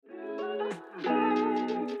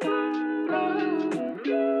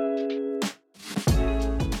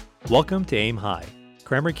Welcome to Aim High,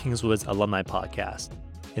 Cranbrook Kingswood's alumni podcast.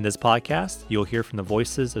 In this podcast, you'll hear from the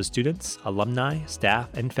voices of students, alumni, staff,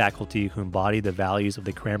 and faculty who embody the values of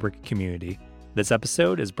the Cranbrook community. This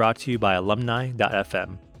episode is brought to you by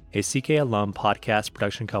Alumni.fm, a CK alum podcast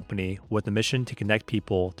production company with a mission to connect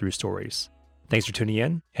people through stories. Thanks for tuning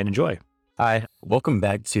in and enjoy. Hi, welcome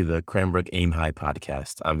back to the Cranbrook Aim High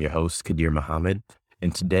podcast. I'm your host, Kadir Muhammad,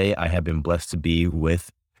 and today I have been blessed to be with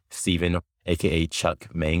Steven, aka Chuck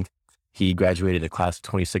Meng. He graduated in the class of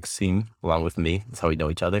 2016 along with me. That's how we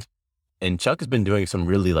know each other. And Chuck has been doing some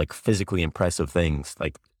really physically impressive things.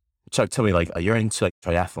 Chuck, tell me, you're into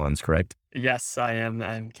triathlons, correct? Yes, I am.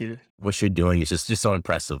 I'm cute. What you're doing is just so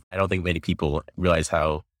impressive. I don't think many people realize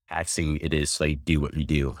how taxing it is to do what you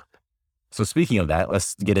do. So speaking of that,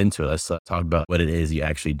 let's get into it. Let's talk about what it is you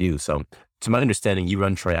actually do. So to my understanding, you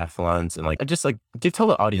run triathlons and tell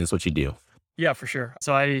the audience what you do. Yeah, for sure.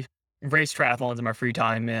 So I race triathlons in my free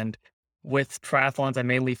time, and with triathlons, I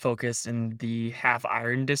mainly focus in the half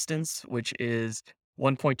iron distance, which is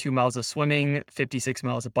 1.2 miles of swimming, 56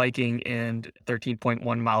 miles of biking, and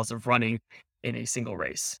 13.1 miles of running in a single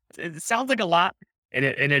race. It sounds like a lot, and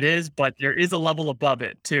it is, but there is a level above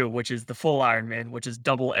it too, which is the full Ironman, which is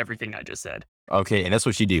double everything I just said. Okay, and that's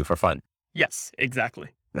what you do for fun? Yes, exactly.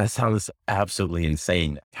 That sounds absolutely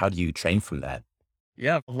insane. How do you train from that?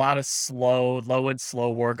 Yeah, a lot of low and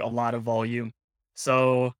slow work, a lot of volume.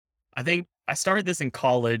 So I think I started this in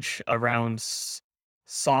college around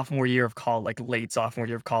sophomore year of college, late sophomore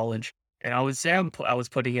year of college. And I would say I was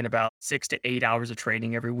putting in about 6 to 8 hours of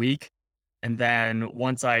training every week. And then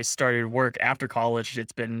once I started work after college,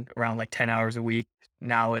 it's been around 10 hours a week.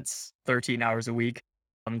 Now it's 13 hours a week.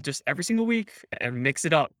 Just every single week and mix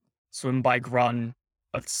it up. Swim, bike, run,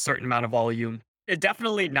 a certain amount of volume. It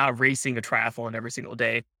definitely not racing a triathlon every single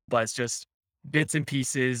day, but it's just bits and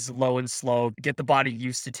pieces, low and slow, get the body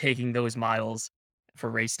used to taking those miles for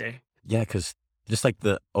race day. Yeah, because just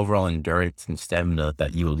the overall endurance and stamina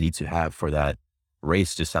that you will need to have for that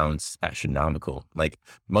race just sounds astronomical.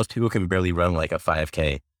 Most people can barely run a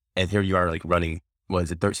 5K, and here you are running,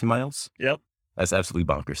 13 miles? Yep. That's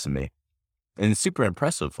absolutely bonkers to me. And it's super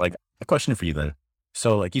impressive. A question for you then.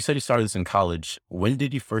 So you said you started this in college. When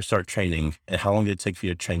did you first start training, and how long did it take for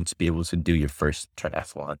you to train to be able to do your first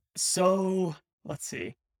triathlon? So let's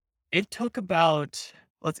see. It took about,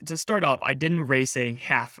 to start off, I didn't race a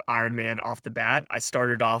half Ironman off the bat. I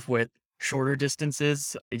started off with shorter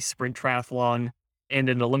distances, a sprint triathlon and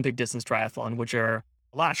an Olympic distance triathlon, which are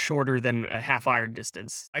a lot shorter than a half iron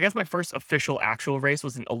distance. I guess my first official actual race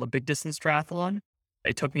was an Olympic distance triathlon.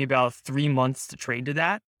 It took me about 3 months to train to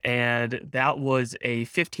that. And that was a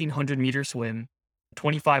 1,500 meter swim,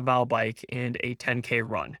 25-mile bike, and a 10K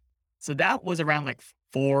run. So that was around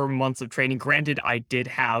 4 months of training. Granted, I did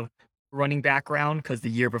have running background because the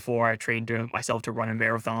year before I trained myself to run a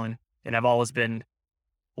marathon. And I've always been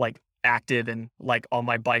active and on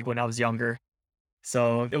my bike when I was younger.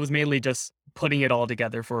 So it was mainly just putting it all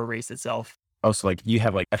together for a race itself. Oh, so you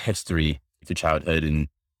have a history to childhood and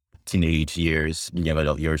teenage years, young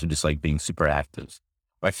adult years of just being super active.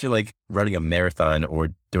 I feel running a marathon or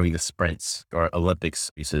doing the sprints or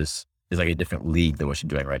Olympics races is a different league than what you're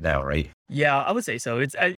doing right now, right? Yeah, I would say so.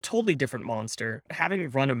 It's a totally different monster.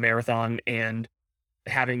 Having run a marathon and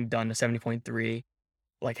having done a 70.3,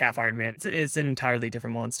 half Ironman, it's an entirely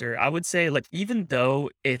different monster. I would say even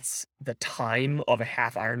though it's the time of a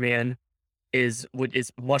half Ironman is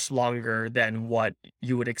much longer than what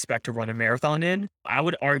you would expect to run a marathon in. I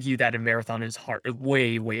would argue that a marathon is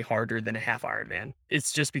way, way harder than a half Ironman.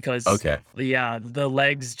 It's just because, the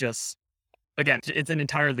legs just, again, it's an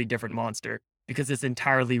entirely different monster because it's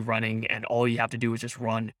entirely running and all you have to do is just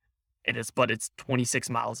run. But it's 26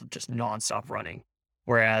 miles of just nonstop running.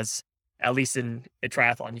 Whereas at least in a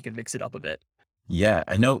triathlon, you can mix it up a bit. Yeah,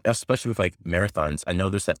 I know, especially with marathons, I know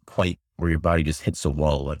there's that point where your body just hits a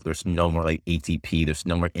wall. There's no more ATP, there's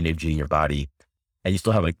no more energy in your body, and you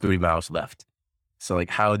still have 3 miles left. So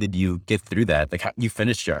how did you get through that? How you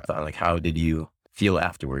finished your marathon? How did you feel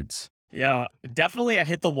afterwards? Yeah, definitely I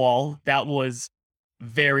hit the wall. That was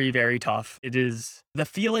very, very tough. It is, the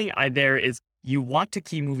feeling there is you want to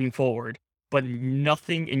keep moving forward, but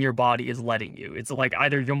nothing in your body is letting you. It's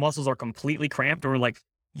either your muscles are completely cramped or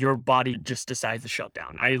your body just decides to shut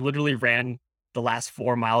down. I literally ran the last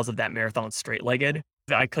 4 miles of that marathon straight-legged.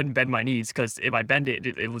 I couldn't bend my knees because if I bend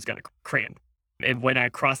it was going to cramp. And when I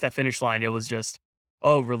crossed that finish line, it was just,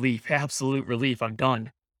 relief, absolute relief. I'm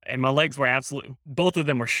done. And my legs were both of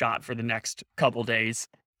them were shot for the next couple days.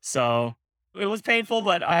 So it was painful,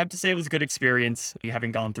 but I have to say it was a good experience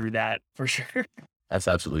having gone through that for sure. That's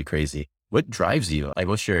absolutely crazy. What drives you?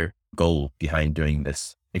 What's your goal behind doing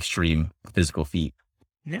this extreme physical feat?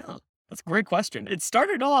 Yeah, that's a great question. It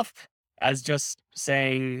started off as just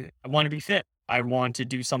saying, I want to be fit. I want to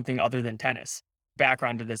do something other than tennis.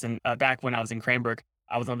 Background to this, and back when I was in Cranbrook,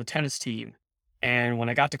 I was on the tennis team. And when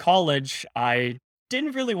I got to college, I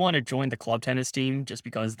didn't really want to join the club tennis team just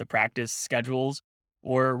because the practice schedules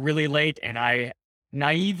were really late. And I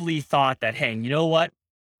naively thought that, hey, you know what?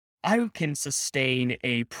 I can sustain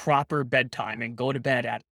a proper bedtime and go to bed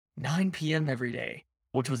at 9 p.m. every day,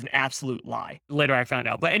 which was an absolute lie. Later I found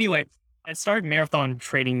out. But anyway, I started marathon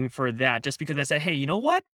training for that just because I said, hey, you know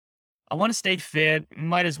what? I want to stay fit.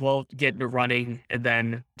 Might as well get into running, and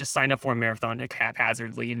then just sign up for a marathon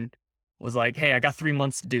haphazardly and was like, hey, I got 3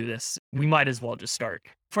 months to do this. We might as well just start.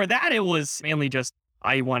 For that, it was mainly just,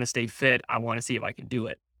 I want to stay fit. I want to see if I can do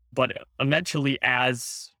it. But eventually,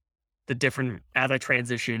 as I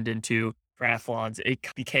transitioned into triathlons, it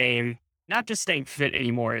became not just staying fit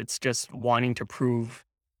anymore. It's just wanting to prove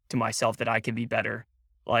to myself that I can be better.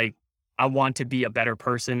 Like, I want to be a better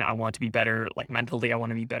person. I want to be better, like, mentally. I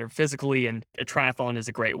want to be better physically. And a triathlon is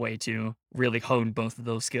a great way to really hone both of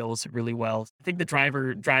those skills really well. I think the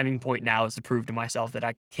driving point now is to prove to myself that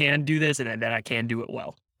I can do this and that I can do it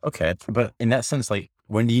well. Okay. But in that sense, like,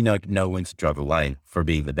 when do you know when to draw the line for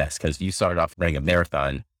being the best? Because you started off running a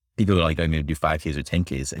marathon. People are like, I'm going to do 5Ks or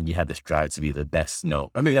 10Ks, and you have this drive to be the best.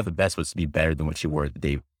 No, or maybe not the best, but to be better than what you were the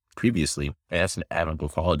day previously. And that's an admirable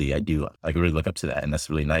quality. I really look up to that, and that's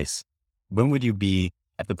really nice. When would you be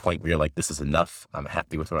at the point where you're like, this is enough? I'm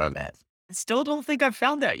happy with where I'm at. I still don't think I've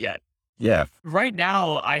found that yet. Yeah. Right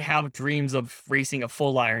now, I have dreams of racing a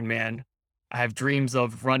full Ironman. I have dreams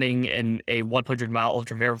of running in a 100-mile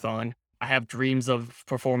ultra marathon. I have dreams of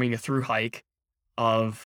performing a through hike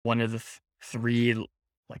of one of the three,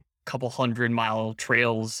 like, couple 100-mile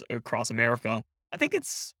trails across America. I think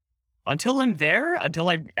it's until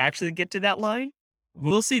I actually get to that line,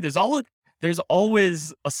 we'll see. There's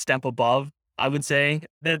always a step above, I would say.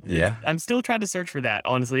 Yeah. I'm still trying to search for that,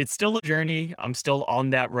 honestly. It's still a journey. I'm still on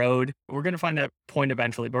that road. We're going to find that point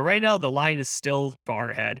eventually. But right now, the line is still far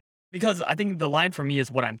ahead. Because I think the line for me is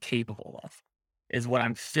what I'm capable of, is what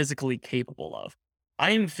I'm physically capable of.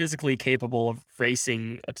 I am physically capable of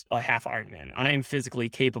racing a half Ironman. I am physically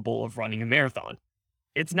capable of running a marathon.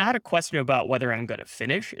 It's not a question about whether I'm going to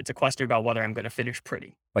finish. It's a question about whether I'm going to finish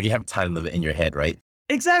pretty. Like, you have a time limit in your head, right?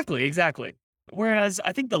 Exactly. Whereas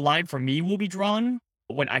I think the line for me will be drawn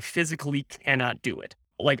when I physically cannot do it.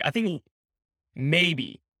 Like, I think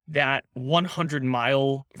maybe that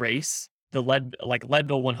 100-mile race,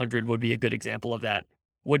 Leadville 100 would be a good example of that.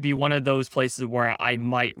 Would be one of those places where I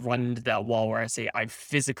might run into that wall where I say, I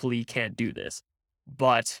physically can't do this.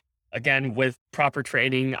 But again, with proper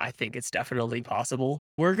training, I think it's definitely possible.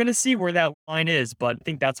 We're going to see where that line is, but I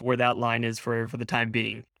think that's where that line is for the time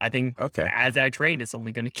being. I think as I train, it's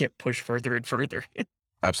only going to get pushed further and further.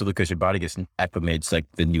 Absolutely, because your body gets acclimated to, like,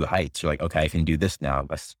 the new heights. You're like, okay, I can do this now.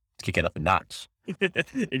 Let's kick it up a notch.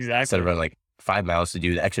 Exactly. Instead of running like 5 miles to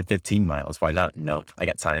do the extra 15 miles. Why not? No, I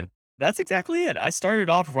got time. That's exactly it. I started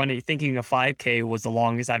off running thinking a 5K was the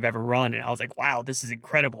longest I've ever run. And I was like, wow, this is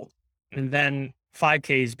incredible. And then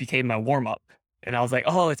 5Ks became my warm up. And I was like,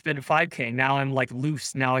 oh, it's been a 5K. Now I'm like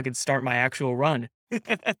loose. Now I can start my actual run.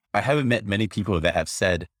 I haven't met many people that have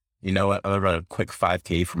said, you know what, I'm going to run a quick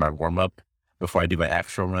 5K for my warm up before I do my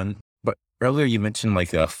actual run. But earlier you mentioned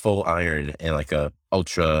like a full iron and like an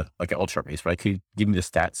ultra race, right? Could you give me the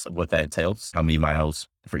stats of what that entails? How many miles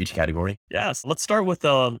for each category? Yes. Let's start with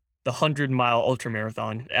the 100-mile ultra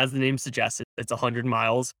marathon. As the name suggests, it's 100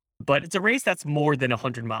 miles, but it's a race that's more than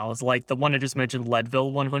 100 miles. Like the one I just mentioned,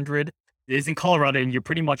 Leadville 100, is in Colorado, and you're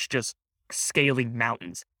pretty much just scaling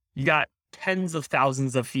mountains. You got tens of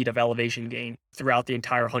thousands of feet of elevation gain throughout the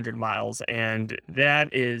entire 100 miles. And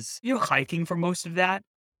that is, hiking for most of that,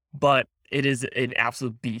 but it is an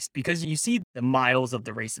absolute beast because you see the miles of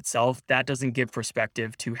the race itself. That doesn't give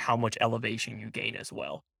perspective to how much elevation you gain as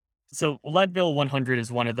well. So Leadville 100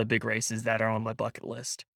 is one of the big races that are on my bucket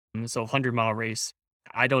list. So 100-mile race.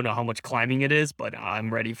 I don't know how much climbing it is, but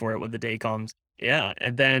I'm ready for it when the day comes. Yeah.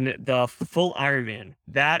 And then the full Ironman,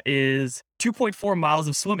 that is 2.4 miles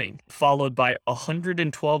of swimming, followed by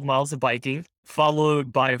 112 miles of biking,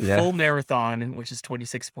 followed by a full marathon, which is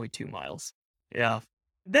 26.2 miles. Yeah.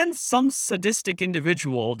 Then some sadistic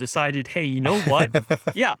individual decided, hey, you know what?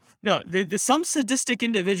 Some sadistic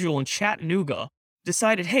individual in Chattanooga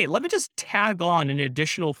decided, hey, let me just tag on an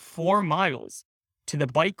additional 4 miles to the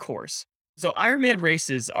bike course. So Ironman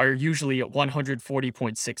races are usually at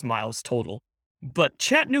 140.6 miles total. But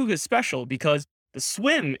Chattanooga is special because the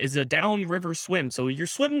swim is a downriver swim. So your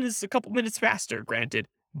swim is a couple minutes faster, granted,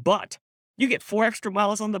 but you get 4 extra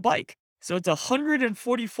miles on the bike. So it's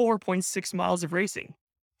 144.6 miles of racing.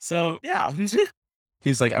 So yeah.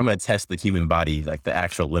 He's like, I'm going to test the human body, like the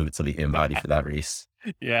actual limits of the human body for that race.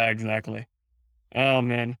 Yeah, exactly. Oh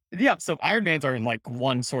man. Yeah, so Ironmans are in like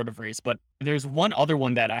one sort of race, but there's one other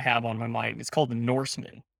one that I have on my mind. It's called the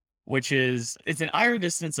Norseman, which is it's an iron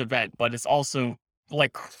distance event, but it's also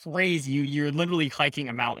like crazy. You're literally hiking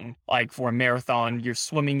a mountain like for a marathon. You're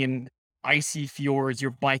swimming in icy fjords,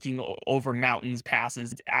 you're biking over mountains,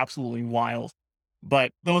 passes. It's absolutely wild.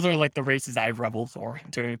 But those are like the races I've reveled for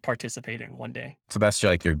to participate in one day. So that's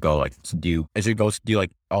like your goal. Like, is your goal to do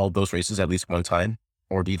like all those races at least one time?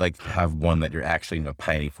 Or do you like have one that you're actually,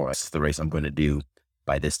 planning for? This is the race I'm going to do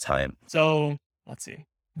by this time. So let's see.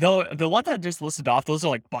 The ones I just listed off, those are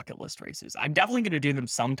like bucket list races. I'm definitely going to do them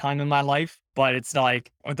sometime in my life, but it's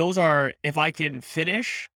like, those are, if I can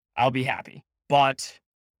finish, I'll be happy. But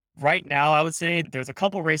right now, I would say there's a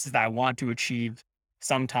couple races that I want to achieve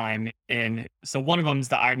sometime in. So one of them is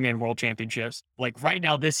the Ironman World Championships. Like right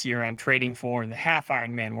now, this year, I'm training for the half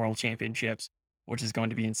Ironman World Championships, which is going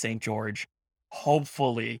to be in St. George.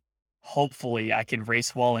 Hopefully, hopefully I can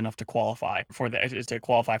race well enough to qualify for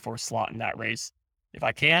a slot in that race. If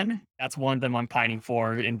I can, that's one of them I'm pining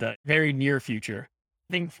for in the very near future.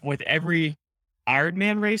 I think with every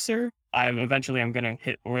Ironman racer, I'm going to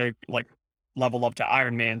hit or like level up to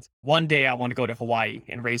Ironmans. One day I want to go to Hawaii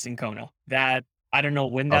and race in Kona. That I don't know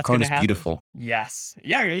when that's going to Kona's happen. beautiful. Yes.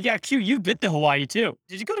 Yeah, Q, you've been to Hawaii too.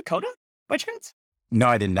 Did you go to Kona by chance? No,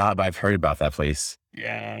 I did not, but I've heard about that place.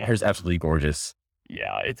 Yeah. I heard it's absolutely gorgeous.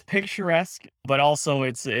 Yeah, it's picturesque, but also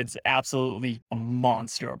it's absolutely a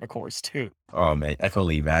monster of a course too. Oh man, I can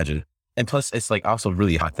only imagine. And plus it's like also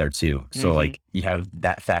really hot there too. So Mhm. like you have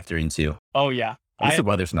that factor in too. Oh yeah. At least the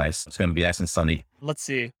weather's nice. It's going to be nice and sunny. Let's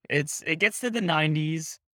see. It gets to the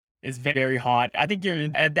 90s. It's very hot. I think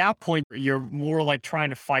at that point you're more like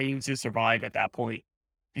trying to fight to survive at that point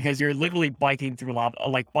because you're literally biking through lava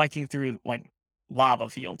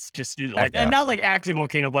fields, just like Yeah. and not like active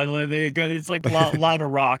volcano, but it's like lava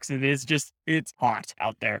rocks, and it's hot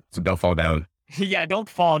out there. So don't fall down. Yeah, don't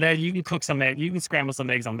fall down. You can cook some eggs. You can scramble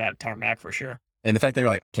some eggs on that tarmac for sure. And the fact that you're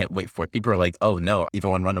like, can't wait for it. People are like, oh no, if you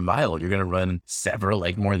want to run a mile, you're going to run several,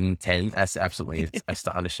 like more than 10. That's absolutely it's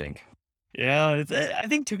astonishing. Yeah, I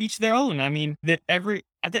think to each their own. I mean,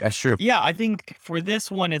 That's true. yeah, I think for this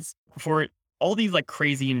one, it's for all these like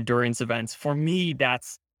crazy endurance events. For me, that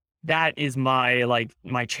is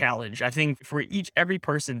my challenge. I think for every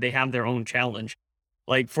person, they have their own challenge.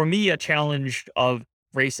 Like for me, a challenge of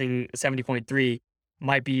racing 70.3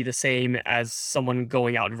 might be the same as someone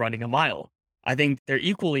going out and running a mile. I think they're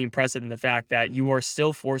equally impressive in the fact that you are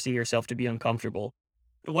still forcing yourself to be uncomfortable.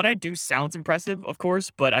 What I do sounds impressive, of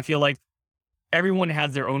course, but I feel like everyone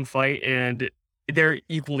has their own fight and they're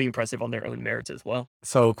equally impressive on their own merits as well.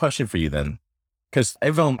 So question for you then, because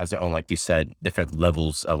everyone has their own, like you said, different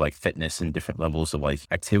levels of like fitness and different levels of like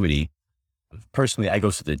activity. Personally, I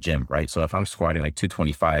go to the gym, right? So if I'm squatting like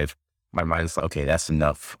 225, my mind's like, okay, that's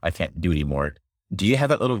enough. I can't do anymore. Do you have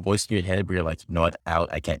that little voice in your head where you're like, no, it's out.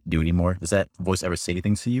 I can't do anymore. Does that voice ever say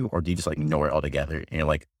anything to you? Or do you just like ignore it altogether? And you're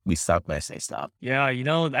like, we stop when I say stop. Yeah,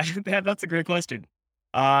 that's a great question.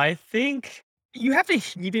 I think you have to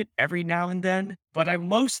heed it every now and then, but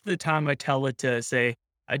most of the time I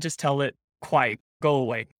just tell it quiet, go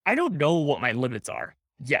away. I don't know what my limits are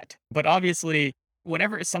yet, but obviously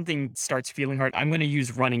whenever something starts feeling hard, I'm going to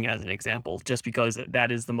use running as an example, just because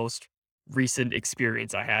that is the most recent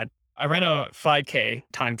experience I had. I ran a 5K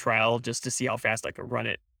time trial just to see how fast I could run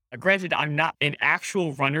it. Granted, I'm not in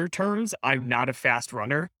actual runner terms. I'm not a fast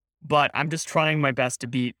runner, but I'm just trying my best to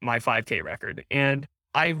beat my 5K record. And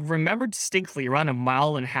I remember distinctly around a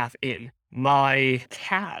mile and a half in, my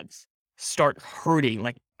calves start hurting.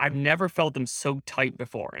 Like I've never felt them so tight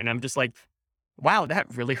before. And I'm just like, wow, that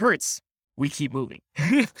really hurts. We keep moving.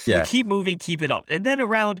 Yeah. We keep moving, keep it up. And then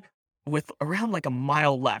around like a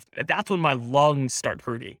mile left, that's when my lungs start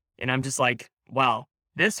hurting. And I'm just like, wow,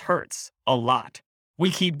 this hurts a lot.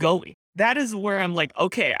 We keep going. That is where I'm like,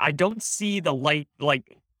 okay, I don't see the light.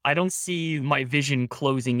 Like I don't see my vision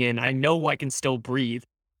closing in. I know I can still breathe.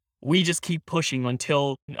 We just keep pushing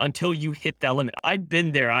until you hit that limit. I've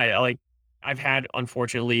been there. I've had,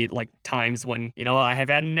 unfortunately, like times when, I have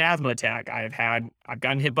had an asthma attack. I've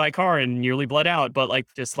gotten hit by a car and nearly bled out, but like,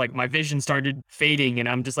 just like my vision started fading and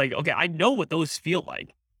I'm just like, okay, I know what those feel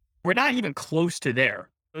like. We're not even close to there.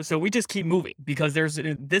 So we just keep moving because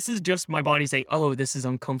this is just my body saying, oh, this is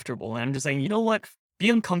uncomfortable. And I'm just saying, you know what?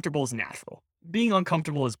 Being uncomfortable is natural. being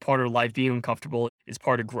uncomfortable is part of life. Being uncomfortable is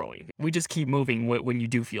part of growing. We just keep moving when you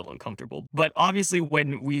do feel uncomfortable. But obviously,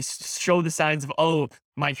 when we show the signs of, oh,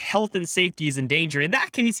 my health and safety is in danger, in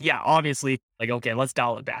that case, yeah, obviously, like, okay, let's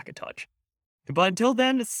dial it back a touch. But until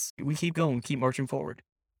then, we keep going, keep marching forward.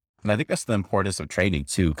 And I think that's the importance of training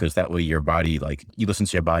too, because that way your body, like you listen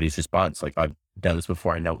to your body's response. Like I've done this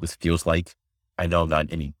before. I know what this feels like. I know I'm not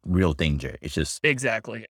in any real danger. It's just,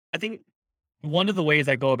 Exactly. I think one of the ways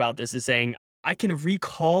I go about this is saying, I can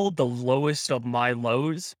recall the lowest of my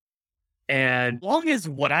lows. And as long as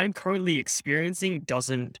what I'm currently experiencing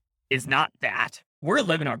is not that, we're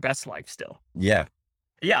living our best life still. yeah.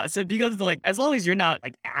 Yeah. So because like, as long as you're not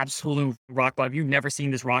like absolute rock bottom, you've never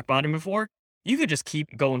seen this rock bottom before, you could just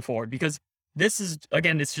keep going forward because this is,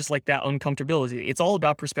 again, it's just like that uncomfortability. It's all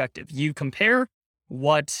about perspective. You compare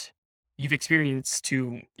what you've experienced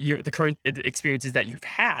to the current experiences that you've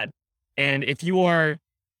had. And if you're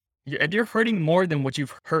hurting more than what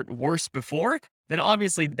you've hurt worse before, then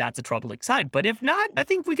obviously that's a troubling sign. But if not, I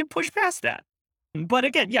think we can push past that. But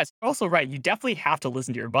again, yes, you're also right. You definitely have to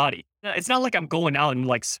listen to your body. It's not like I'm going out and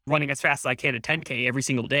like running as fast as I can at 10K every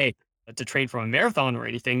single day to train for a marathon or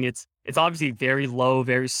anything. It's obviously very low,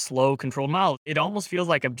 very slow, controlled miles. It almost feels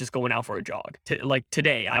like I'm just going out for a jog. Like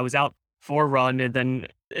today, I was out for a run and then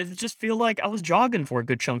it just feel like I was jogging for a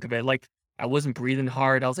good chunk of it. Like I wasn't breathing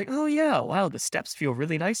hard. I was like, oh yeah, wow, the steps feel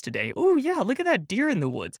really nice today. Oh yeah, look at that deer in the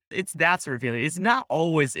woods. It's that sort of feeling. It's not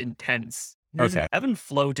always intense. There's an Okay. ebb and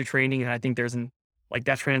flow to training, and I think like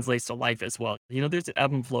that translates to life as well. There's an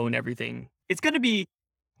ebb and flow in everything. It's going to be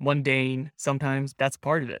mundane sometimes. That's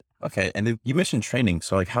part of it. Okay. And then you mentioned training.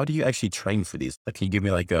 So like, how do you actually train for these? Like, can you give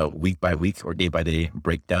me like a week by week or day by day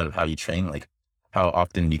breakdown of how you train? Like how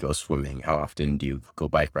often do you go swimming? How often do you go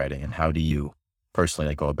bike riding? And how do you personally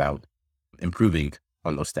like go about improving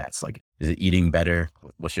on those stats? Like, is it eating better?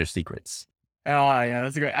 What's your secrets? Oh yeah,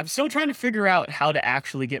 that's great. I'm still trying to figure out how to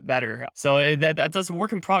actually get better. So that's a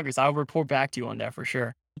work in progress. I'll report back to you on that for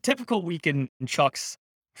sure. Typical week in Chuck's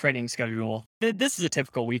training schedule. This is a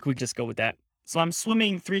typical week. We just go with that. So I'm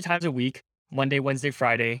swimming 3 times a week, Monday, Wednesday,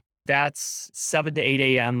 Friday. That's 7 to 8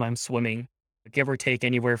 a.m. I'm swimming, give or take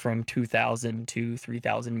anywhere from 2,000 to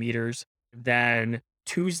 3,000 meters. Then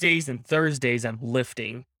Tuesdays and Thursdays, I'm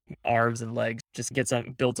lifting arms and legs, just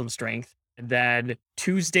build some strength. And then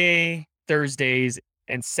Tuesday, Thursdays,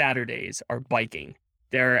 and Saturdays are biking.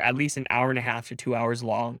 They're at least an hour and a half to 2 hours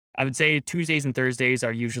long. I would say Tuesdays and Thursdays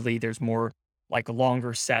are usually, there's more like a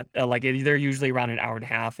longer set, they're usually around an hour and a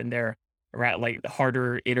half and they're around like the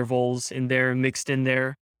harder intervals in there, mixed in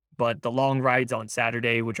there. But the long rides on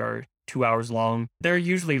Saturday, which are 2 hours long, they're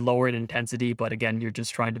usually lower in intensity. But again, you're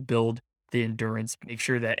just trying to build the endurance, make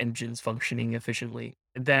sure that engine's functioning efficiently.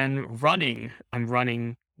 And then running, I'm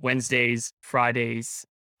running Wednesdays, Fridays,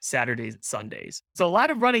 Saturdays, and Sundays. So a lot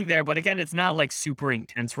of running there, but again, it's not like super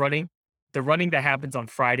intense running. The running that happens on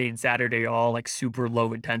Friday and Saturday are all like super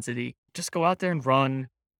low intensity. Just go out there and run.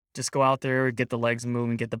 Just go out there, get the legs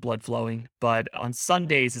moving, get the blood flowing. But on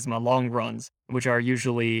Sundays is my long runs, which are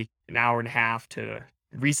usually an hour and a half to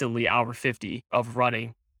recently hour 50 of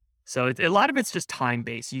running. So a lot of it's just time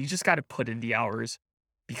based. You just got to put in the hours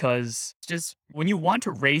because just when you want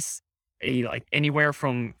to race like anywhere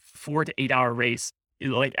from 4 to 8 hour race,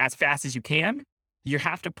 like as fast as you can, you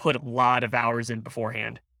have to put a lot of hours in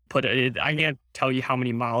beforehand. I can't tell you how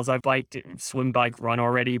many miles I've biked, swim, bike, run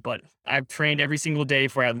already, but I've trained every single day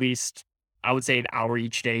for at least, I would say, an hour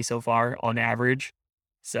each day so far on average.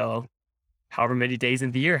 So however many days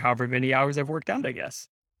in the year, however many hours I've worked out, I guess.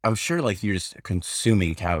 I'm sure like you're just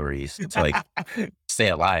consuming calories to like stay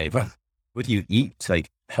alive. What do you eat to like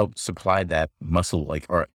help supply that muscle, like,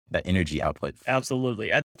 or that energy output?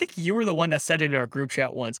 Absolutely. I think you were the one that said it in our group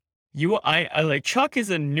chat once. I like Chuck is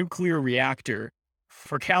a nuclear reactor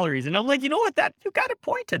for calories. And I'm like, you know what, you got to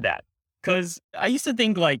point to that. Cause I used to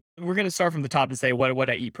think like, we're going to start from the top and say what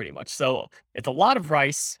I eat pretty much. So it's a lot of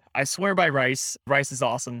rice. I swear by rice. Rice is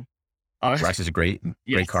awesome. Rice is great.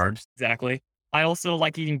 Yes, Great carbs. exactly. I also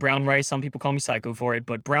like eating brown rice. Some people call me psycho for it,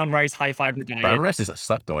 but brown rice, high fiber diet. Brown rice is a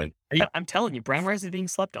slept on. I'm telling you, brown rice is being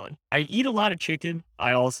slept on. I eat a lot of chicken.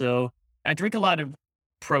 I drink a lot of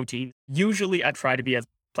protein. Usually I try to be as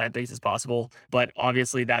plant-based as possible, but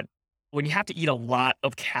obviously that when you have to eat a lot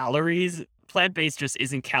of calories, plant-based just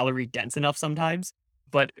isn't calorie dense enough sometimes.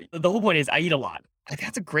 But the whole point is I eat a lot.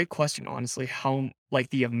 That's a great question, honestly, how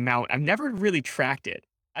like the amount. I've never really tracked it.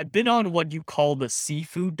 I've been on what you call the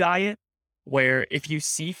seafood diet, where if you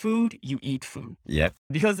see food, you eat food. Yep.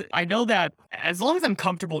 Because I know that as long as I'm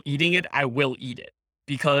comfortable eating it, I will eat it.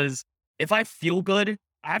 Because if I feel good,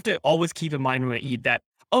 I have to always keep in mind when I eat that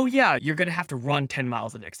oh yeah, you're going to have to run 10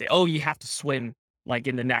 miles the next day. Oh, you have to swim like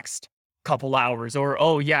in the next couple hours, or,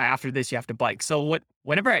 oh yeah, after this, you have to bike. So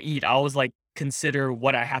whenever I eat, I always like consider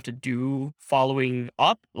what I have to do following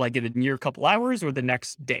up, like in the near couple hours or the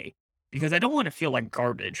next day, because I don't want to feel like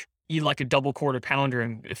garbage. Eat like a double quarter pounder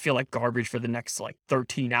and feel like garbage for the next like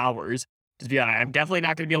 13 hours. Just be like, I'm definitely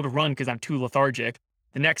not going to be able to run because I'm too lethargic.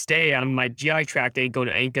 The next day on my GI tract ain't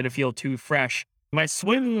gonna feel too fresh. My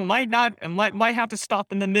swim might not, might have to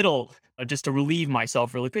stop in the middle just to relieve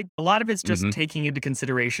myself really quick. A lot of it's just Hmm. taking into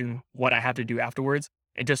consideration what I have to do afterwards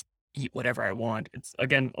and just eat whatever I want. It's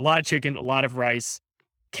again a lot of chicken, a lot of rice.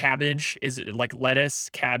 Cabbage is like lettuce.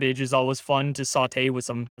 Cabbage is always fun to saute with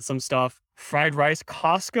some stuff. Fried rice,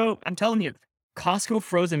 Costco. I'm telling you, Costco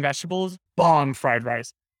frozen vegetables, bomb fried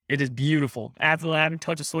rice. It is beautiful. Add a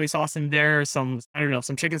touch of soy sauce in there. Some I don't know,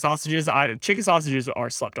 some chicken sausages. Chicken sausages are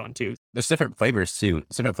slept on too. There's different flavors too.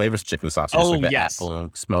 There's different flavors of chicken sausages, Oh like the yes.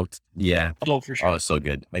 apple smoked. Yeah. Oh for Oh, sure. it's so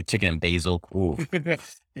good. Like chicken and basil. Ooh.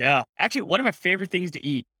 Yeah. Actually, one of my favorite things to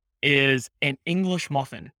eat is an English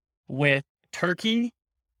muffin with turkey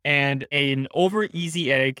and an over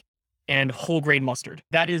easy egg and whole grain mustard.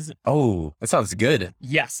 That is, Oh, that sounds good.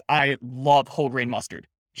 yes, I love whole grain mustard.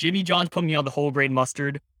 Jimmy John's put me on the whole grain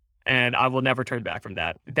mustard, and I will never turn back from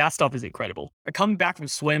that. That stuff is incredible. I come back from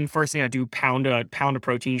swim, first thing I do, pound a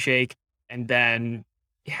protein shake, and then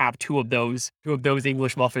have two of those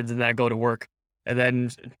English muffins, and then I go to work. And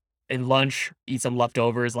then in lunch, eat some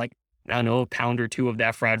leftovers, like, I don't know, a pound or two of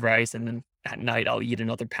that fried rice, and then at night I'll eat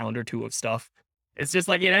another pound or two of stuff. It's just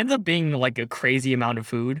like it ends up being like a crazy amount of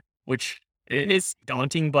food, which it is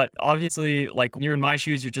daunting, but obviously, like when you're in my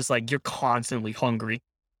shoes, you're just like you're constantly hungry,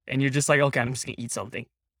 and you're just like, okay, I'm just gonna eat something.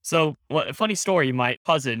 So, a funny story: my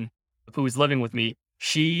cousin, who was living with me,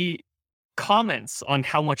 she comments on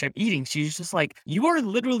how much I'm eating. She's just like, "You are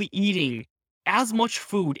literally eating as much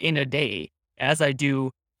food in a day as I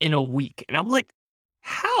do in a week," and I'm like,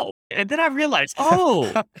 "How?" And then I realized,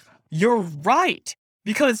 oh, you're right.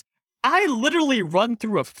 Because I literally run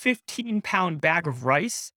through a 15-pound bag of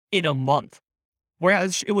rice in a month,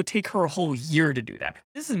 whereas it would take her a whole year to do that.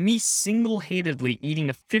 This is me single-handedly eating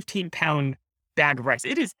a 15-pound bag of rice.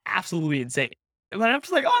 It is absolutely insane. And I'm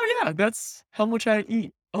just like, oh yeah, that's how much I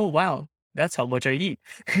eat. Oh wow, that's how much I eat.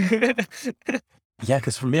 Yeah,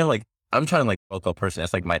 because for me, like I'm trying to like bulk up person.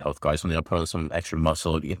 That's like my health goal. I just want to put on some extra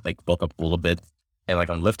muscle, like bulk up a little bit, and like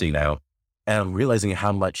I'm lifting now, and I'm realizing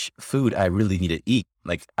how much food I really need to eat.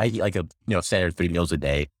 Like I eat like a standard 3 meals a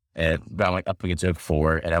day, and but I'm like up against it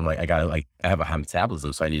 4, and I'm like I have a high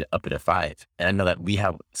metabolism, so I need to up it to 5. And I know that we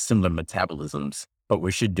have similar metabolisms, but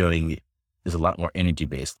what you're doing is a lot more energy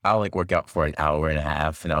based. I'll like work out for an hour and a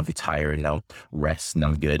half, and I'll be tired, and I'll rest, and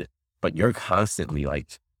I'm good. But you're constantly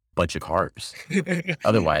like bunch of carbs.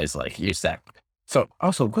 Otherwise, like you're sacked. So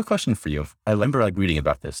also, quick question for you. I remember like reading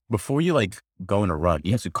about this. Before you like go on a run,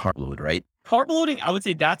 you have to carb load, right? Carb loading, I would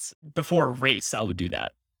say that's before a race. I would do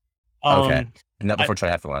that. Okay. And not I- before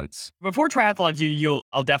triathlons. Before triathlons,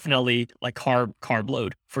 I'll definitely like carb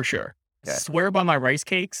load for sure. Okay. Swear by my rice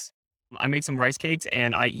cakes. I make some rice cakes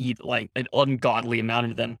and I eat like an ungodly amount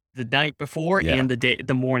of them the night before Yeah. and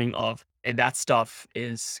the morning of, and that stuff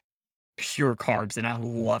is pure carbs, and I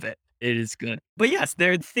love it. It is good. But yes,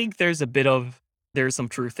 there's some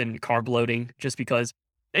truth in carb loading, just because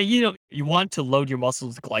you want to load your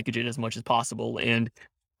muscles with glycogen as much as possible, and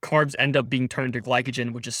carbs end up being turned to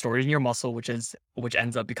glycogen, which is stored in your muscle, which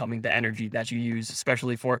ends up becoming the energy that you use,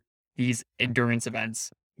 especially for these endurance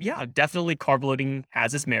events. Yeah, definitely carb loading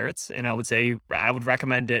has its merits, and I would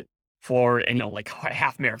recommend it for like a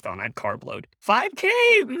half marathon. I'd carb load.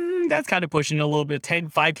 5K, that's kind of pushing it a little bit.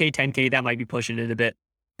 5K, 10K, that might be pushing it a bit.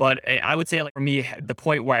 But I would say, like, for me, the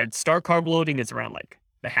point where I'd start carb loading is around like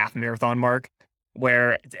the half marathon mark,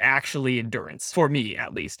 where it's actually endurance. For me,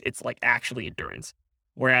 at least, it's like actually endurance.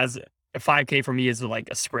 Whereas a 5K for me is like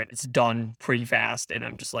a sprint. It's done pretty fast, and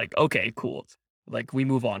I'm just like, okay, cool. Like, we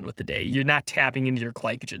move on with the day. You're not tapping into your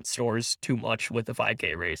glycogen stores too much with the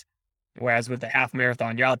 5K race. Whereas with the half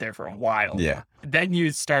marathon, you're out there for a while. Yeah. Then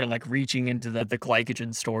you start like reaching into the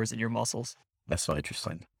glycogen stores in your muscles. That's so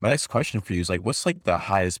interesting. My next question for you is like, what's like the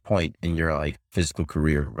highest point in your like physical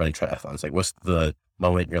career running triathlons? Like, what's the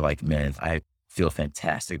moment you're like, man, I feel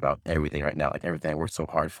fantastic about everything right now. Like everything I worked so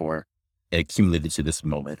hard for, it accumulated to this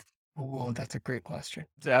moment. Oh, that's a great question.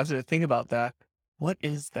 So I have to think about that. What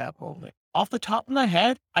is that moment? Off the top of my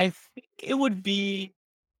head, I think it would be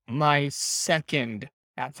my second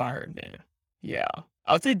half Ironman. Yeah.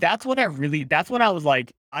 I would say that's when I was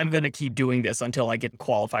like, I'm going to keep doing this until I get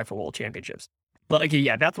qualified for world championships. But like,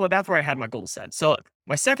 yeah, that's where I had my goal set. So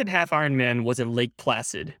my second half Ironman was in Lake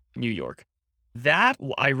Placid, New York.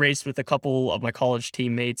 I raced with a couple of my college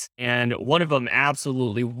teammates, and one of them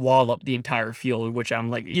absolutely walloped the entire field, which I'm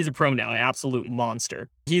like, he's a pro now, an absolute monster.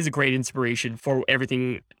 He's a great inspiration for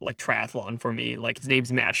everything like triathlon for me. Like his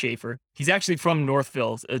name's Matt Schaefer. He's actually from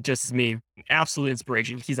Northville, just as me. Absolute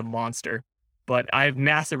inspiration. He's a monster. But I have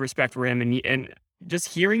massive respect for him, and just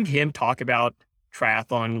hearing him talk about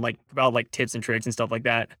triathlon, like about like tips and tricks and stuff like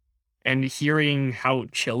that, and hearing how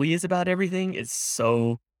chill he is about everything is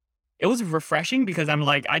so it was refreshing because I'm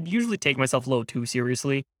like, I'd usually take myself a little too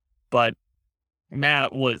seriously, but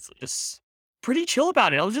Matt was just pretty chill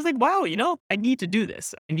about it. I was just like, wow, I need to do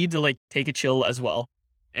this. I need to like take a chill as well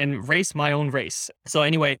and race my own race. So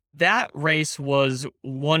anyway, that race was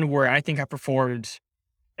one where I think I performed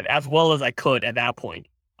as well as I could at that point.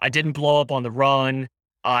 I didn't blow up on the run.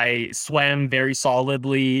 I swam very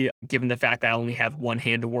solidly, given the fact that I only have one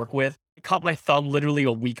hand to work with. I cut my thumb literally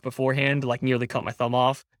a week beforehand, like nearly cut my thumb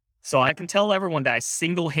off. So I can tell everyone that I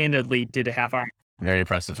single-handedly did a half hour. Very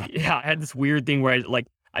impressive. Yeah, I had this weird thing where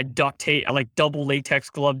I duct tape, I like double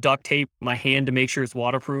latex glove duct tape my hand to make sure it's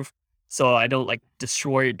waterproof, so I don't like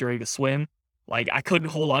destroy it during the swim. Like I couldn't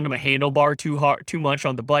hold onto my handlebar too much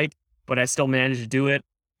on the bike, but I still managed to do it.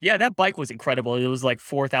 Yeah, that bike was incredible. It was like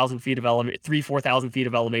 4,000 feet of 4,000 feet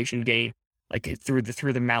of elevation gain, like through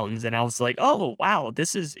the mountains, and I was like, oh wow,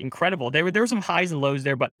 this is incredible. There were some highs and lows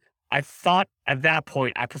there, but I thought at that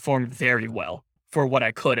point I performed very well for what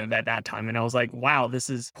I could have at that time. And I was like, wow, this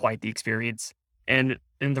is quite the experience. And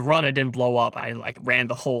in the run, I didn't blow up. I like ran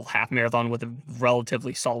the whole half marathon with a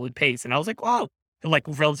relatively solid pace. And I was like, wow, like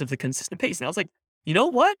relatively consistent pace. And I was like, you know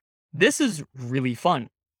what? This is really fun.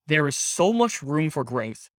 There is so much room for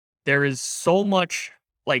growth. There is so much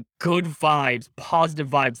like good vibes, positive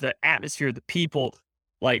vibes, the atmosphere, the people,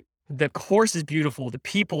 like the course is beautiful. The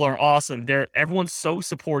people are awesome. Everyone's so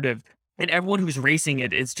supportive, and everyone who's racing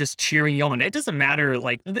it is just cheering you on. It doesn't matter.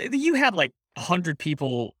 Like you have like 100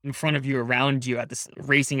 people in front of you, around you at this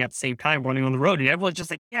racing at the same time, running on the road, and everyone's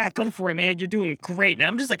just like, "Yeah, go for it, man. You're doing great." And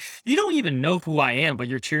I'm just like, "You don't even know who I am, but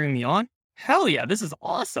you're cheering me on. Hell yeah, this is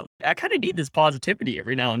awesome." I kind of need this positivity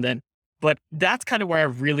every now and then, but that's kind of where I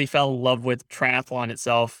really fell in love with triathlon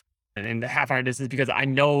itself and the half hour distance because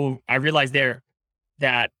I realized there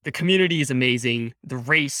that the community is amazing. The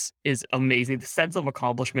race is amazing. The sense of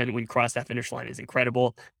accomplishment when you cross that finish line is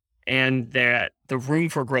incredible. And that the room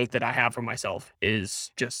for growth that I have for myself is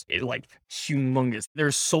just like humongous.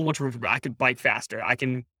 There's so much room for I could bike faster. I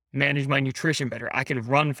can manage my nutrition better. I can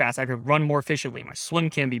run fast. I can run more efficiently. My swim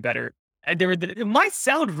can be better. And it might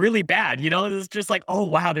sound really bad, It's just like, oh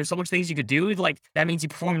wow, there's so much things you could do. Like that means you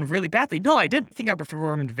performed really badly. No, I didn't think I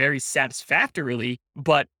performed very satisfactorily,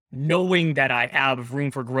 but knowing that I have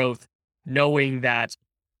room for growth, knowing that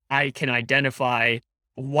I can identify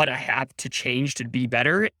what I have to change to be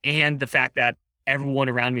better, and the fact that everyone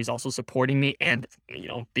around me is also supporting me, and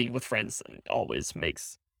being with friends always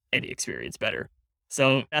makes any experience better.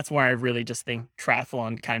 So that's where I really just think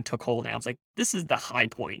triathlon kind of took hold. And I was like, this is the high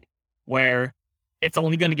point where it's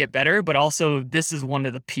only going to get better, but also this is one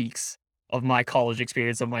of the peaks of my college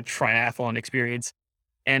experience, of my triathlon experience,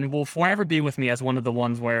 and will forever be with me as one of the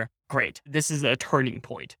ones where, great, this is a turning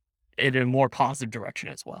point in a more positive direction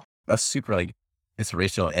as well. That's super like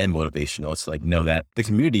inspirational and motivational. It's like, know that the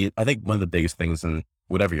community, I think one of the biggest things in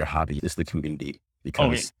whatever your hobby is the community,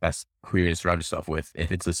 because that's who you're going to surround yourself with.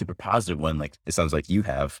 If it's a super positive one, like it sounds like you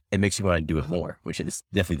have, it makes you want to do it more, which is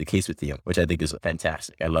definitely the case with you, which I think is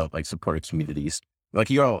fantastic. I love like supportive communities. Like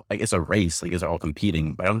you're all like, it's a race, like you guys are all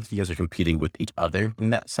competing, but I don't think you guys are competing with each other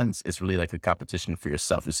in that sense. It's really like a competition for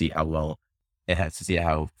yourself to see how well it has, to see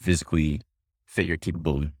how physically fit you're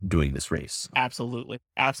capable of doing this race. Absolutely.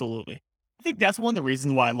 Absolutely. I think that's one of the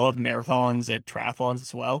reasons why I love marathons and triathlons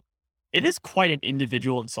as well. It is quite an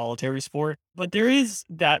individual and solitary sport, but there is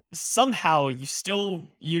that somehow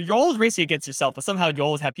you're always racing against yourself, but somehow you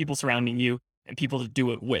always have people surrounding you and people to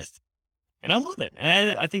do it with. And I love it.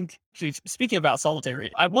 And I think, speaking about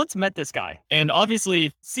solitary, I once met this guy and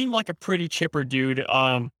obviously seemed like a pretty chipper dude,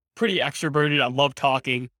 pretty extroverted. I love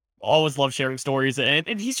talking, always love sharing stories. And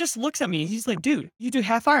he just looks at me and he's like, dude, you do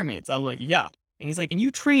half Ironmans. I'm like, yeah. And he's like, and you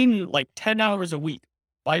train like 10 hours a week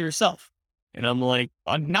by yourself. And I'm like,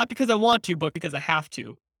 not because I want to, but because I have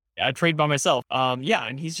to. I train by myself. Yeah.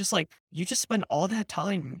 And he's just like, you just spend all that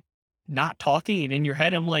time not talking and in your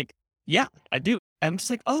head. I'm like, yeah, I do. I'm just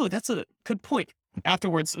like, oh, that's a good point.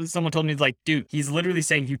 Afterwards, someone told me, like, dude, he's literally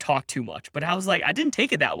saying you talk too much. But I was like, I didn't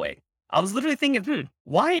take it that way. I was literally thinking,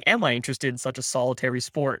 why am I interested in such a solitary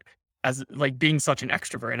sport as like being such an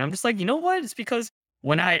extrovert? And I'm just like, you know what? It's because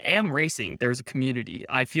when I am racing, there's a community.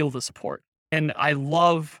 I feel the support and I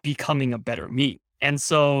love becoming a better me. And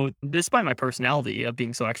so despite my personality of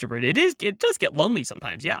being so extroverted, it does get lonely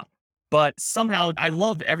sometimes. Yeah. But somehow I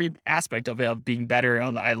love every aspect of it, of being better.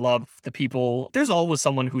 I love the people. There's always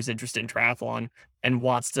someone who's interested in triathlon and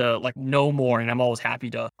wants to like know more. And I'm always happy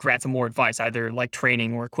to grant some more advice, either like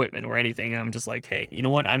training or equipment or anything. And I'm just like, hey, you know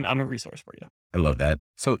what? I'm a resource for you. I love that.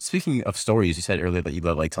 So speaking of stories, you said earlier that you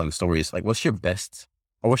love like telling stories. Like what's your best,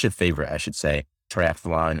 or what's your favorite, I should say,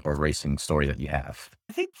 triathlon or racing story that you have?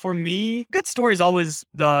 I think for me, good story is always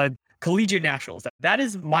the collegiate nationals. That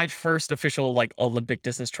is my first official like Olympic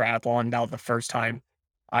distance triathlon. That was the first time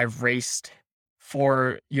I've raced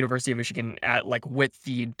for University of Michigan at like with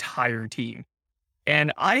the entire team.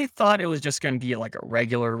 And I thought it was just going to be like a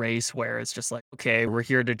regular race where it's just like, okay, we're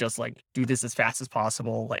here to just like do this as fast as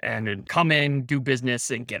possible and then come in, do business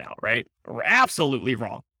and get out, right? We're absolutely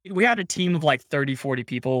wrong. We had a team of like 30, 40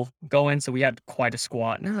 people going. So we had quite a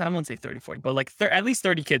squad. No, I won't say 30, 40, but like at least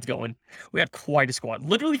 30 kids going. We had quite a squad.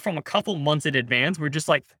 Literally from a couple months in advance, we're just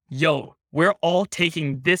like, yo, we're all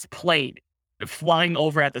taking this plane, flying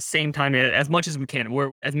over at the same time as much as we can.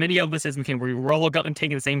 We're as many of us as we can. We're all going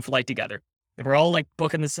taking the same flight together. We're all like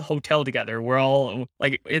booking this hotel together. We're all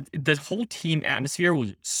like, the whole team atmosphere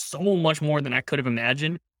was so much more than I could have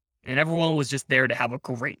imagined. And everyone was just there to have a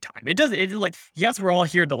great time. It's like, yes, we're all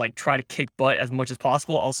here to like try to kick butt as much as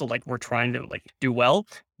possible. Also, like we're trying to like do well,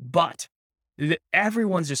 but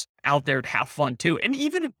everyone's just out there to have fun too. And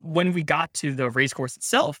even when we got to the race course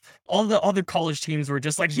itself, all the other college teams were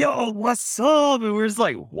just like, yo, what's up? And we're just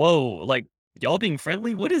like, whoa, like y'all being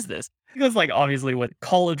friendly? What is this? Because like obviously with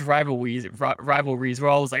college rivalries, we're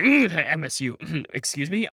always like MSU,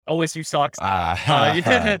 excuse me, OSU sucks.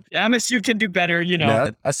 Yeah, MSU can do better, you know.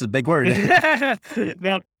 No, that's a big word.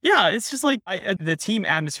 Now, yeah, it's just like the team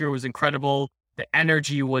atmosphere was incredible. The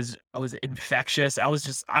energy was infectious.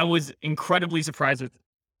 I was incredibly surprised with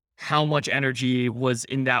how much energy was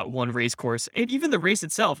in that one race course, and even the race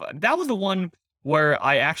itself. That was the one where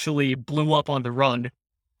I actually blew up on the run,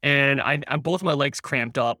 and I both my legs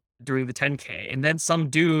cramped up during the 10K. And then some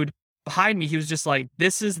dude behind me, he was just like,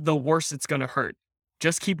 this is the worst it's going to hurt.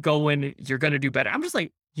 Just keep going. You're going to do better. I'm just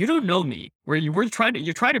like, you don't know me. You're trying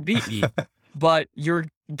to beat me, but you're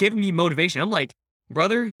giving me motivation. I'm like,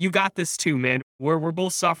 brother, you got this too, man. We're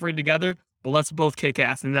both suffering together, but let's both kick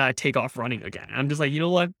ass. And then I take off running again. I'm just like, you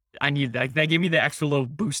know what? I need that. That gave me the extra little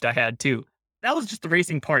boost I had too. That was just the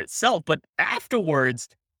racing part itself. But afterwards,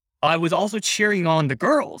 I was also cheering on the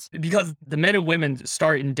girls because the men and women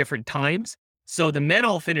start in different times. So the men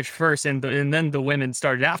all finished first and then the women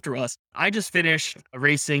started after us. I just finished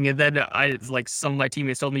racing and then some of my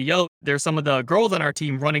teammates told me, yo, there's some of the girls on our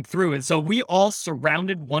team running through. And so we all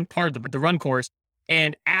surrounded one part of the run course.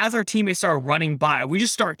 And as our teammates started running by, we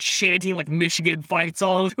just start chanting like Michigan fight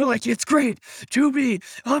songs. We're like, it's great. Juby,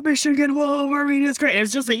 Michigan, whoa, Marine, it's great. And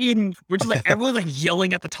it's just like, we're just like, everyone's like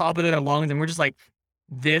yelling at the top of their lungs. And we're just like,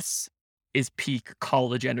 this is peak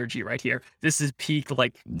college energy right here. This is peak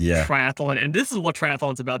like triathlon. And this is what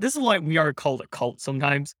triathlon's about. This is why we are called a cult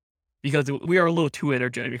sometimes, because we are a little too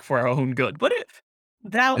energetic for our own good. But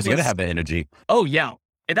it's going to have that energy. Oh, yeah.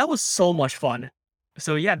 And that was so much fun.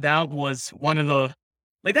 So yeah, that was one of the,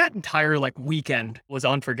 like that entire like weekend was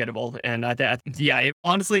unforgettable. And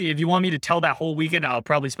honestly, if you want me to tell that whole weekend, I'll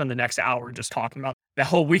probably spend the next hour just talking about that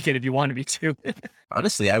whole weekend if you wanted me to.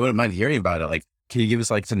 Honestly, I wouldn't mind hearing about it. Like, can you give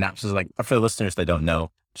us like synopsis? Like for the listeners that don't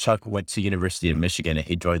know, Chuck went to University of Michigan and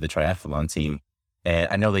he joined the triathlon team. And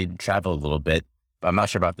I know they travel a little bit, but I'm not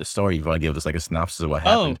sure about the story. You want to give us like a synopsis of what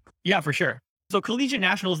happened? Oh, yeah, for sure. So collegiate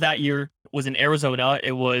nationals that year was in Arizona.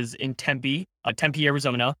 It was in Tempe,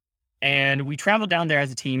 Arizona. And we traveled down there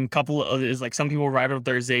as a team. Some people arrived on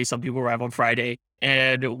Thursday, some people arrived on Friday.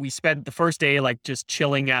 And we spent the first day like just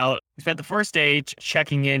chilling out. We spent the first day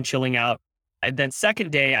checking in, chilling out. And then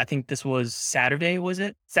second day, I think this was Saturday, was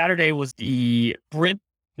it? Saturday was the sprint.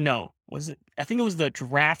 No, was it? I think it was the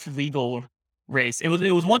draft legal race. It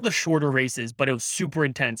was one of the shorter races, but it was super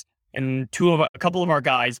intense. And a couple of our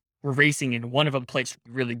guys were racing and one of them played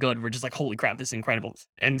really good. We're just like, holy crap, this is incredible.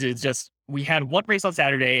 And it's just, we had one race on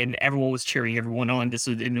Saturday and everyone was cheering everyone on.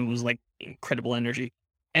 And it was like incredible energy.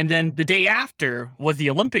 And then the day after was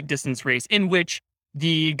the Olympic distance race in which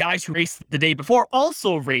the guys who raced the day before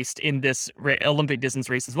also raced in this Olympic distance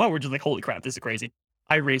race as well. We're just like, holy crap, this is crazy.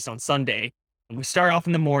 I raced on Sunday. We start off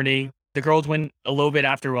in the morning. The girls went a little bit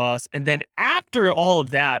after us. And then after all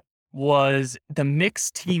of that was the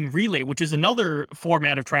mixed team relay, which is another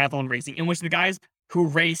format of triathlon racing in which the guys who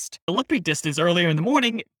raced Olympic distance earlier in the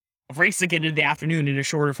morning race again in the afternoon in a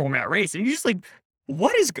shorter format race. And you're just like,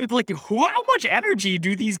 what is good? Like, how much energy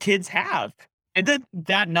do these kids have? And then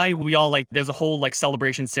that night, we all there's a whole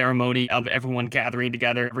celebration ceremony of everyone gathering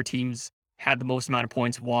together. Every team's had the most amount of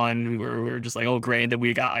points won. We were just like, oh, great. And then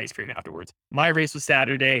we got ice cream afterwards. My race was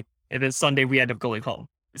Saturday. And then Sunday, we ended up going home.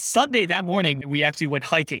 Sunday, that morning, we actually went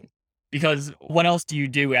hiking because what else do you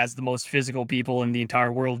do as the most physical people in the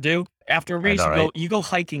entire world do? After a race, you go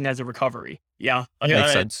hiking as a recovery. Yeah.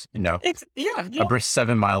 Makes sense. Yeah. A brisk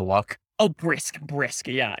 7-mile walk. Oh, brisk.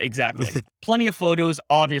 Yeah, exactly. Plenty of photos.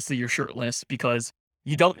 Obviously, you're shirtless because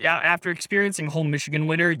you don't, after experiencing whole Michigan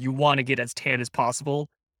winter, you want to get as tan as possible.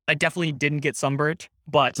 I definitely didn't get sunburnt,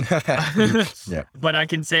 but Yeah. but I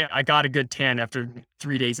can say I got a good tan after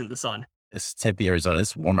 3 days in the sun. It's Tempe, Arizona.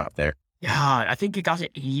 It's warm out there. Yeah, I think it got to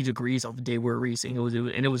 80 degrees on the day we were racing.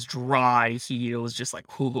 It was dry heat. It was just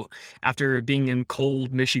like, whew. After being in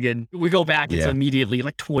cold Michigan, we go back, it's immediately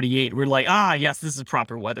 28. We're like, yes, this is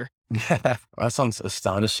proper weather. That sounds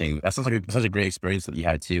astonishing. That sounds like such a great experience that you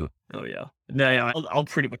had too. Oh, yeah. No, yeah, I'll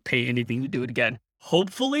pretty much pay anything to do it again.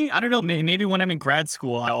 Hopefully, I don't know, maybe when I'm in grad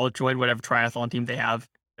school, I'll join whatever triathlon team they have,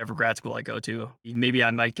 whatever grad school I go to. Maybe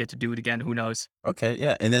I might get to do it again. Who knows? Okay,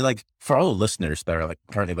 yeah. And then for all the listeners that are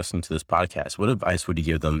currently listening to this podcast, what advice would you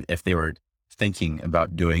give them if they were thinking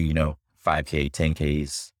about doing, 5K,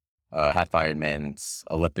 10Ks, half Ironmans,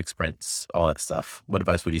 Olympic sprints, all that stuff? What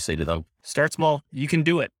advice would you say to them? Start small. You can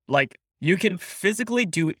do it. You can physically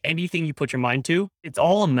do anything you put your mind to. It's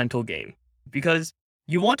all a mental game because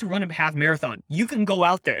you want to run a half marathon. You can go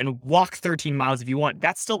out there and walk 13 miles if you want.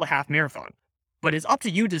 That's still a half marathon. But it's up to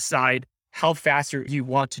you to decide how fast you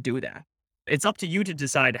want to do that. It's up to you to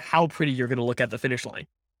decide how pretty you're going to look at the finish line.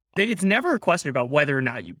 It's never a question about whether or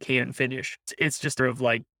not you can finish. It's just sort of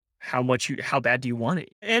how bad do you want it?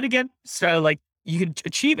 And again, so you can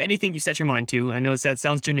achieve anything you set your mind to. I know that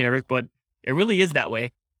sounds generic, but it really is that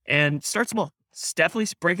way. And start small. Definitely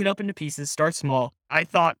break it up into pieces. Start small. I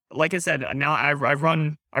thought, like I said, now I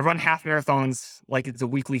run half marathons like it's a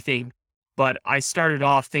weekly thing. But I started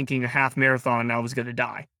off thinking a half marathon, I was going to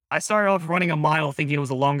die. I started off running a mile thinking it was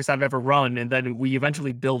the longest I've ever run. And then we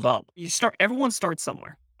eventually build up. Everyone starts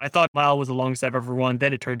somewhere. I thought a mile was the longest I've ever run.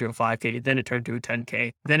 Then it turned to a 5K. Then it turned to a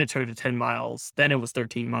 10K. Then it turned to 10 miles. Then it was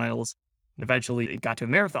 13 miles. And eventually it got to a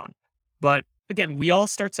marathon. But again, we all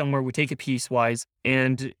start somewhere. We take it piecewise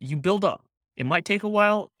and you build up. It might take a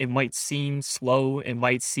while. It might seem slow. It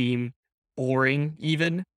might seem boring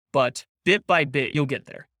even. But bit by bit, you'll get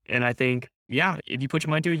there. And I think, if you put your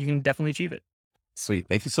mind to it, you can definitely achieve it. Sweet.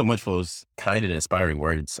 Thank you so much for those kind and inspiring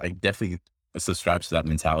words. I definitely subscribe to that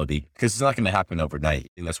mentality because it's not going to happen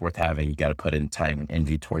overnight. And that's worth having. You got to put in time and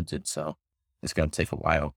energy towards it. So it's going to take a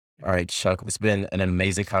while. All right, Chuck, it's been an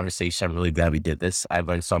amazing conversation. I'm really glad we did this. I've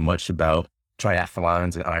learned so much about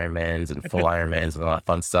triathlons and Ironmans and full Ironmans and all that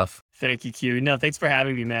fun stuff. Thank you, Q. No, thanks for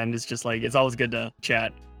having me, man. It's just it's always good to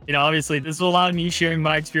chat. Obviously this will allow me sharing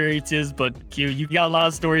my experiences, but Q, you got a lot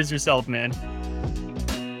of stories yourself, man.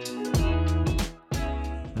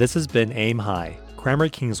 This has been Aim High,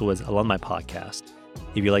 Cranbrook Kingswood's alumni podcast.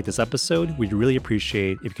 If you like this episode, we'd really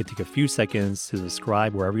appreciate if you could take a few seconds to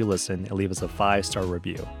subscribe wherever you listen and leave us a 5-star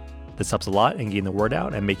review. This helps a lot in getting the word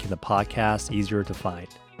out and making the podcast easier to find.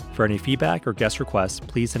 For any feedback or guest requests,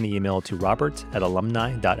 please send an email to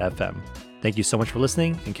robert@alumni.fm. Thank you so much for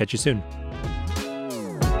listening and catch you soon.